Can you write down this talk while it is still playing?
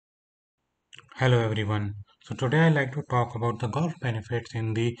Hello everyone. So today I'd like to talk about the golf benefits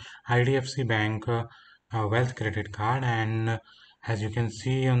in the IDFC Bank Wealth Credit Card, and as you can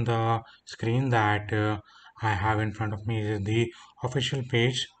see on the screen that I have in front of me is the official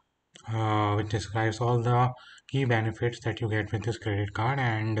page which describes all the key benefits that you get with this credit card.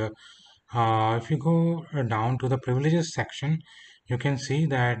 And if you go down to the privileges section, you can see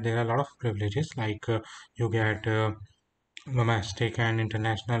that there are a lot of privileges like you get domestic and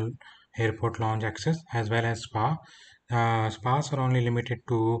international airport lounge access as well as spa. Spas are only limited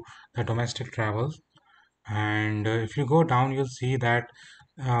to the domestic travel. And if you go down, you'll see that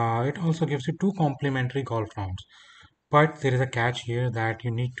it also gives you two complimentary golf rounds. But there is a catch here that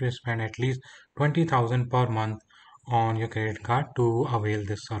you need to spend at least 20,000 per month on your credit card to avail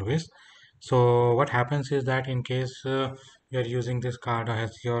this service. So what happens is that in case you're using this card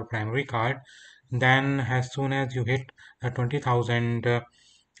as your primary card, then as soon as you hit the 20,000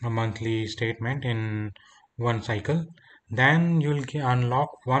 a monthly statement in one cycle, then you'll unlock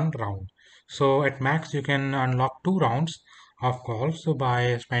one round. So at max you can unlock two rounds of calls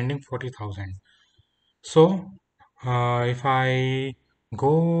by spending 40,000. So if I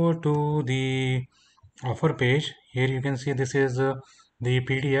go to the offer page, here you can see this is the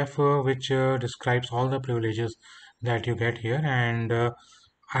PDF which describes all the privileges that you get here, and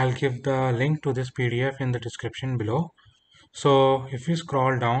I'll give the link to this PDF in the description below. So if you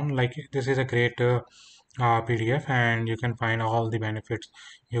scroll down, like this is a great PDF, and you can find all the benefits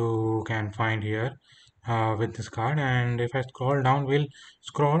you can find here with this card. And if I scroll down, we'll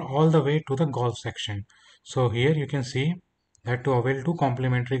scroll all the way to the golf section. So here you can see that to avail two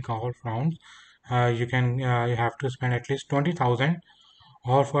complimentary golf rounds, you have to spend at least 20,000,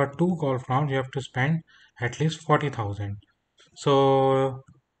 or for two golf rounds you have to spend at least 40,000. So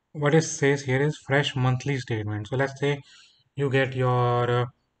what it says here is fresh monthly statement. So let's say you get your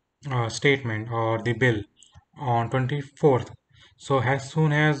statement or the bill on 24th. So as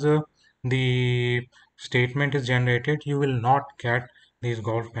soon as the statement is generated, you will not get these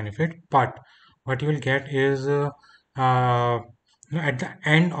golf benefit, but what you will get is uh, at the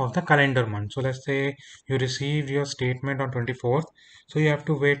end of the calendar month. So let's say you received your statement on 24th, so you have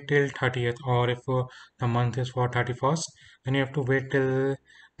to wait till 30th, or if the month is for 31st, then you have to wait till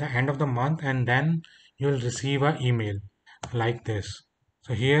the end of the month, and then you will receive an email like this.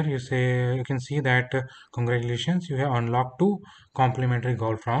 So here you can see that congratulations, you have unlocked two complimentary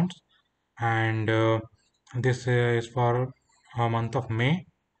golf rounds, and this is for a month of May.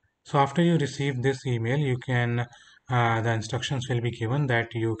 So after you receive this email, you can the instructions will be given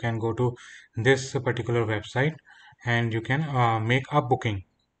that you can go to this particular website and you can make a booking.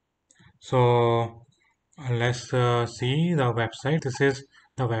 So let's see the website. This is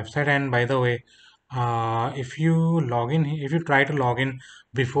the website, and by the way, if you log in, if you try to log in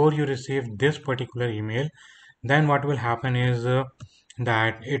before you receive this particular email, then what will happen is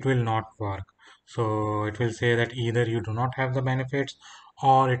that it will not work. So it will say that either you do not have the benefits,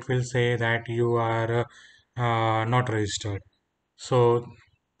 or it will say that you are not registered. So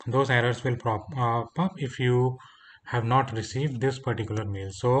those errors will pop up if you have not received this particular mail.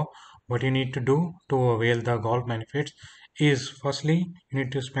 So what you need to do to avail the golf benefits is, firstly you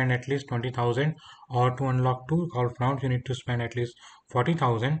need to spend at least 20,000, or to unlock two golf rounds you need to spend at least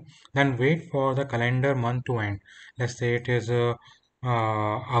 40,000. Then wait for the calendar month to end. Let's say it is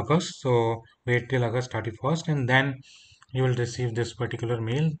August, so wait till August 31st, and then you will receive this particular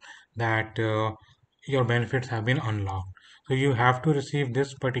mail that your benefits have been unlocked. So you have to receive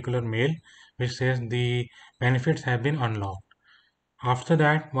this particular mail which says the benefits have been unlocked. After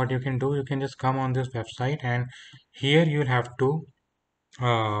that, what you can do, you can just come on this website, and here you'll have to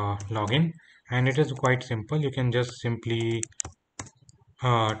log in, and it is quite simple. You can just simply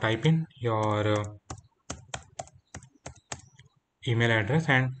type in your email address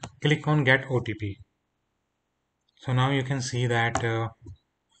and click on get OTP. So now you can see that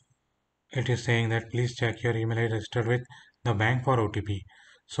it is saying that please check your email registered with the bank for OTP.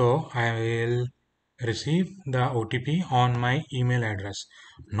 So I will receive the OTP on my email address,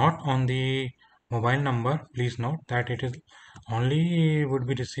 not on the mobile number. Please note that it is only would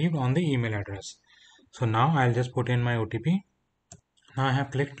be received on the email address. So now I'll just put in my OTP. Now I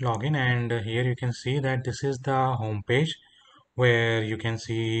have clicked login, and here you can see that this is the home page where you can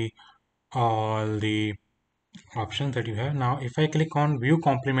see all the options that you have. Now if I click on view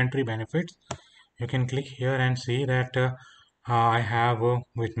complementary benefits, you can click here and see that I have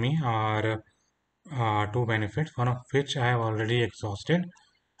with me are two benefits, one of which I have already exhausted,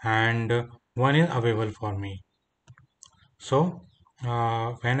 and one is available for me. So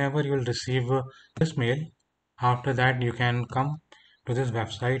whenever you will receive this mail, after that you can come to this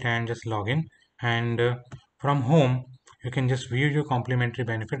website and just log in. And from home, you can just view your complimentary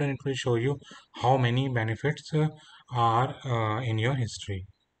benefit, and it will show you how many benefits are in your history.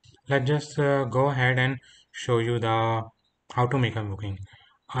 Let's just go ahead and show you the how to make a booking.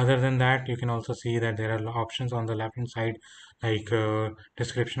 Other than that, you can also see that there are options on the left hand side, like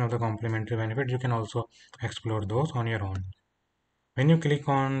description of the complimentary benefit. You can also explore those on your own. When you click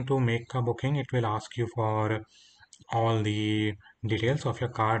on to make a booking, it will ask you for all the details of your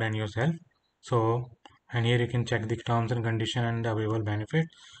card and yourself. So, and here you can check the terms and condition and the available benefit.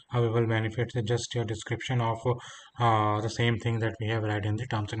 Available benefits is just your description of the same thing that we have read in the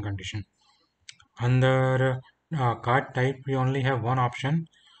terms and condition. Under card type, we only have one option,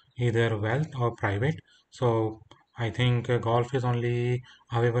 either wealth or private. So I think golf is only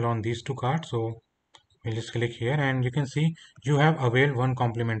available on these two cards. So we'll just click here, and you can see you have availed one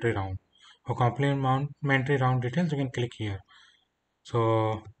complimentary round. For complimentary round details, you can click here.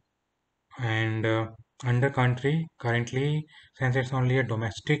 So, and under country, currently, since it's only a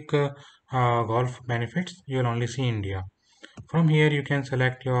domestic golf benefits, you'll only see India. From here, you can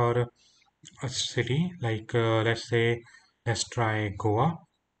select your a city, like let's say, let's try Goa.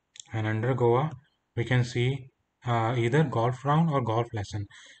 And under Goa, we can see either golf round or golf lesson.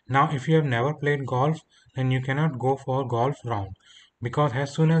 Now, if you have never played golf, then you cannot go for golf round, because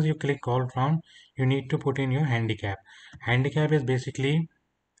as soon as you click golf round, you need to put in your handicap. Handicap is basically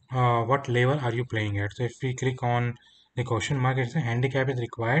what level are you playing at. So if we click on the question mark, it's a handicap is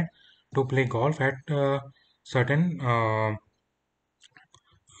required to play golf at certain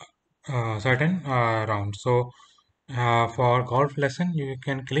round. So for golf lesson, you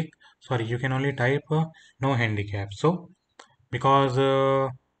can click, sorry, you can only type no handicap. So because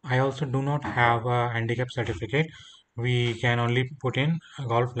I also do not have a handicap certificate, we can only put in a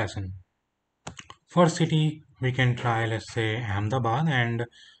golf lesson. For city, we can try, let's say, Ahmedabad, and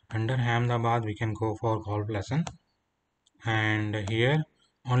under Ahmedabad, we can go for golf lesson. And here,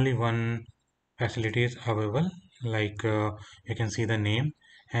 only one facility is available, like you can see the name.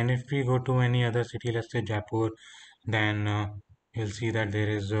 And if we go to any other city, let's say Jaipur, then you'll see that there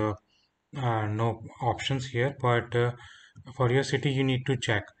is no options here. But for your city, you need to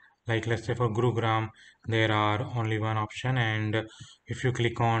check, like let's say for Gurugram, there are only one option. And if you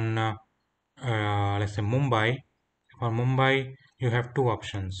click on let's say Mumbai, for Mumbai you have two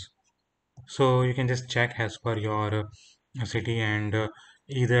options. So you can just check as per your city, and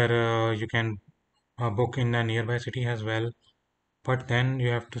either you can book in a nearby city as well, but then you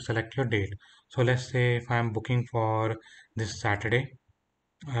have to select your date. So let's say if I'm booking for this Saturday,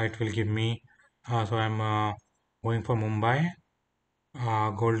 it will give me, so I'm going for Mumbai,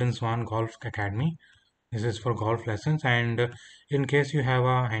 Golden Swan Golf Academy. This is for golf lessons, and in case you have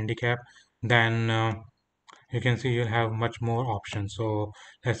a handicap, then you can see you'll have much more options. So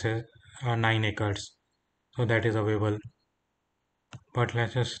let's say 9 acres, so that is available. But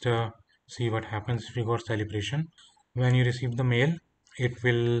let's just see what happens if you got celebration. When you receive the mail, it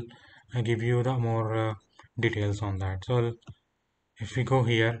will give you the more details on that. So if we go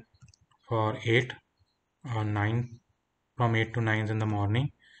here for 8 or 9, from 8 to 9 in the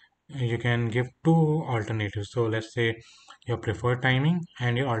morning, you can give two alternatives. So let's say your preferred timing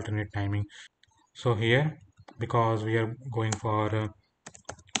and your alternate timing. So here, because we are going for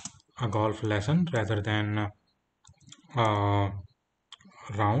a golf lesson rather than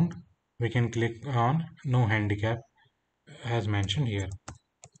round, we can click on no handicap as mentioned here.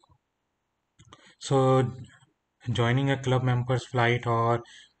 So joining a club member's flight or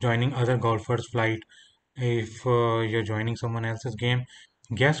joining other golfers flight, if you're joining someone else's game,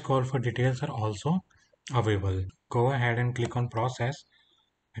 guest golfer details are also available. Go ahead and click on process.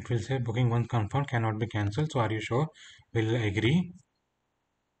 It will say booking once confirmed cannot be cancelled. So are you sure? We'll agree.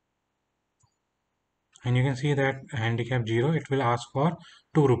 And you can see that handicap 0, it will ask for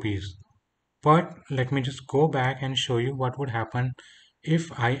 2 rupees. But let me just go back and show you what would happen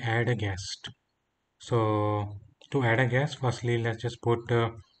if I add a guest. So to add a guest, firstly, let's just put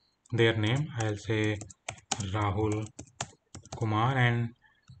their name. I'll say Rahul Kumar, and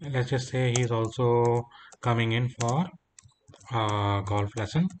let's just say he's also coming in for golf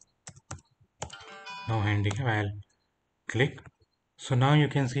lesson. No handicap. I'll click. So now you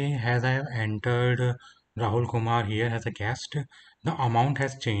can see, as I have entered Rahul Kumar here as a guest, the amount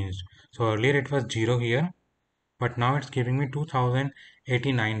has changed. So earlier it was 0 here, but now it's giving me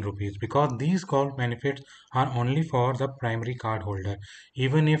 2089 rupees, because these golf benefits are only for the primary card holder.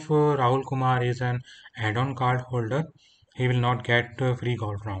 Even if Rahul Kumar is an add-on card holder, he will not get free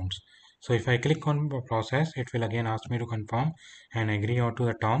golf rounds. So if I click on process, it will again ask me to confirm and agree or to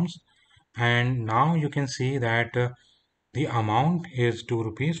the terms. And now you can see that the amount is 2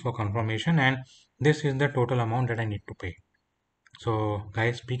 rupees for confirmation, and this is the total amount that I need to pay. So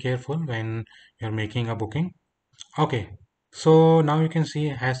guys, be careful when you're making a booking. Okay, so now you can see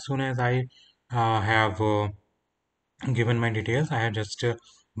as soon as I have given my details, I have just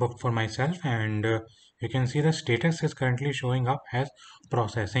booked for myself, and you can see the status is currently showing up as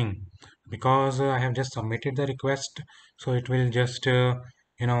processing because I have just submitted the request. So it will just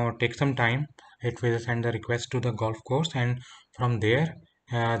take some time. It will send the request to the golf course, and from there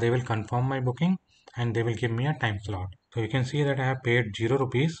they will confirm my booking and they will give me a time slot. So you can see that I have paid 0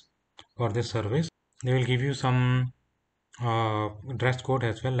 rupees for this service. They will give you some dress code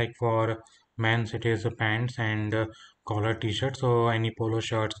as well, like for men's it is pants and collar t-shirt, so any polo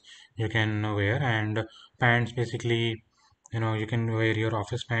shirts you can wear, and pants basically, you can wear your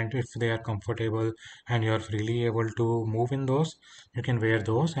office pant if they are comfortable and you are freely able to move in those, you can wear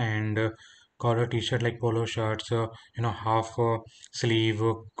those, and collar t-shirt like polo shirts, half sleeve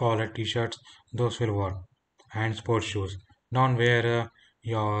collar t-shirts, those will work, and sports shoes. Don't wear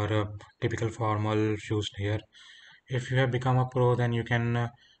your typical formal shoes here. If you have become a pro, then you can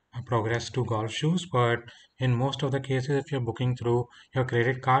progress to golf shoes, but in most of the cases if you're booking through your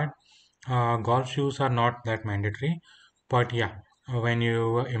credit card, golf shoes are not that mandatory. But yeah, when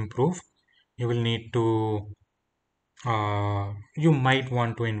you improve, you will need to you might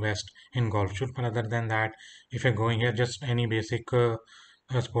want to invest in golf shoes, but other than that, if you're going here, just any basic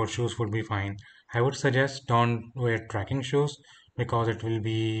sports shoes would be fine. I would suggest don't wear tracking shoes because it will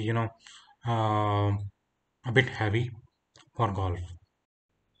be uh, a bit heavy for golf.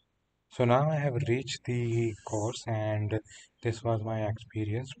 So now I have reached the course, and this was my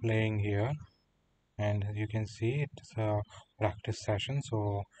experience playing here. And as you can see, it's a practice session,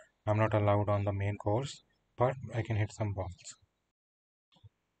 so I'm not allowed on the main course, but I can hit some balls.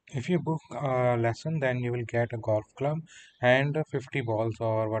 If you book a lesson, then you will get a golf club and 50 balls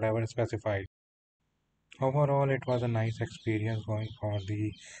or whatever is specified. Overall, it was a nice experience going for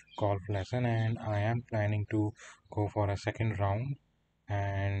the golf lesson, and I am planning to go for a second round,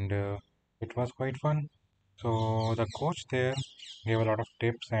 and it was quite fun. So the coach there gave a lot of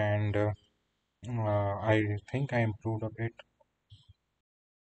tips, and I think I improved a bit.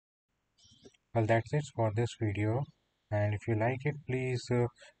 Well, that's it for this video, and if you like it, please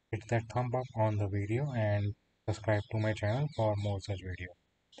hit that thumb up on the video and subscribe to my channel for more such video.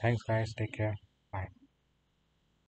 Thanks guys, take care, bye.